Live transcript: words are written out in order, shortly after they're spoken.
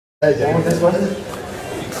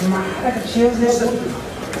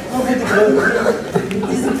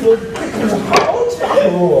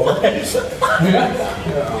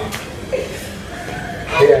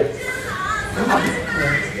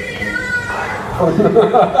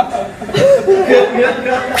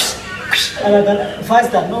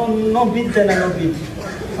Faster, no beat, then no beat.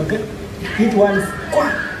 Okay? Hit once,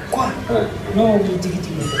 no beat.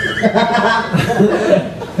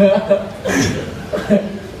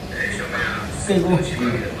 Okay,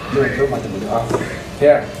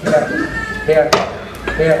 go.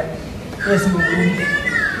 Here. Yes, move.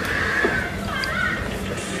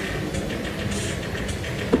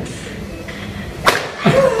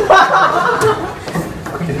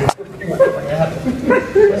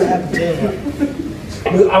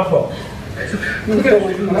 Move upward.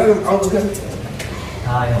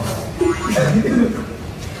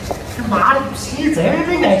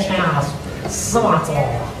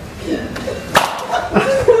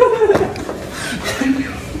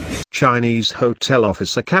 Chinese hotel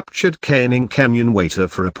officer captured caning Kenyan waiter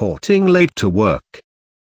for reporting late to work.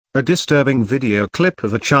 A disturbing video clip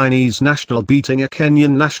of a Chinese national beating a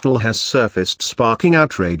Kenyan national has surfaced, sparking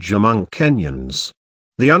outrage among Kenyans.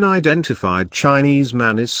 The unidentified Chinese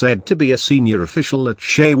man is said to be a senior official at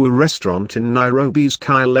Chez Wou Restaurant in Nairobi's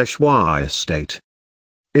Kileleshwa estate.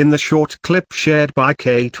 In the short clip shared by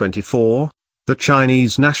K24, the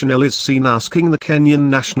Chinese national is seen asking the Kenyan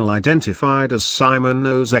national identified as Simon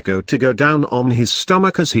Ozeko to go down on his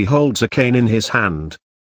stomach as he holds a cane in his hand.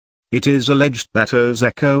 It is alleged that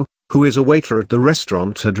Ozeko, who is a waiter at the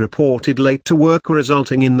restaurant, had reported late to work,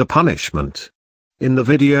 resulting in the punishment. In the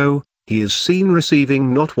video, he is seen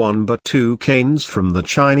receiving not one but two canes from the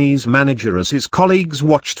Chinese manager as his colleagues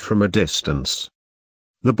watched from a distance.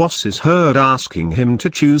 The boss is heard asking him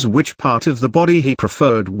to choose which part of the body he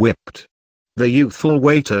preferred whipped. The youthful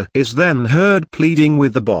waiter is then heard pleading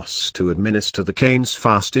with the boss to administer the canes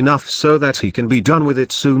fast enough so that he can be done with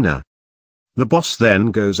it sooner. The boss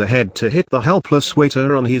then goes ahead to hit the helpless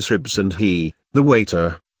waiter on his ribs, and he, the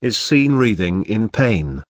waiter, is seen writhing in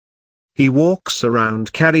pain. He walks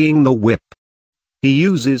around carrying the whip. He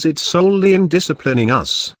uses it solely in disciplining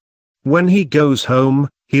us. When he goes home,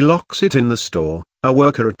 he locks it in the store, a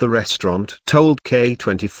worker at the restaurant told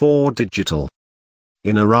K24 Digital.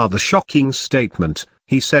 In a rather shocking statement,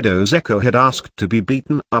 he said Ozeko had asked to be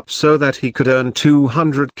beaten up so that he could earn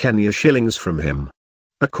 200 Kenya shillings from him.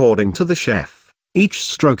 According to the chef, each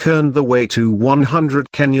stroke earned the waiter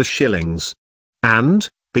 100 Kenya shillings. And,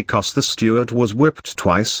 because the steward was whipped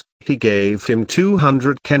twice, he gave him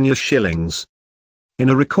 200 Kenya shillings. In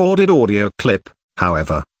a recorded audio clip,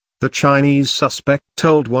 however, the Chinese suspect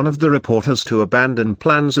told one of the reporters to abandon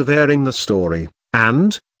plans of airing the story,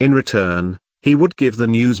 and, in return, he would give the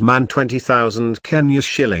newsman 20,000 Kenya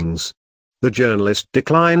shillings. The journalist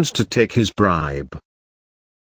declined to take his bribe.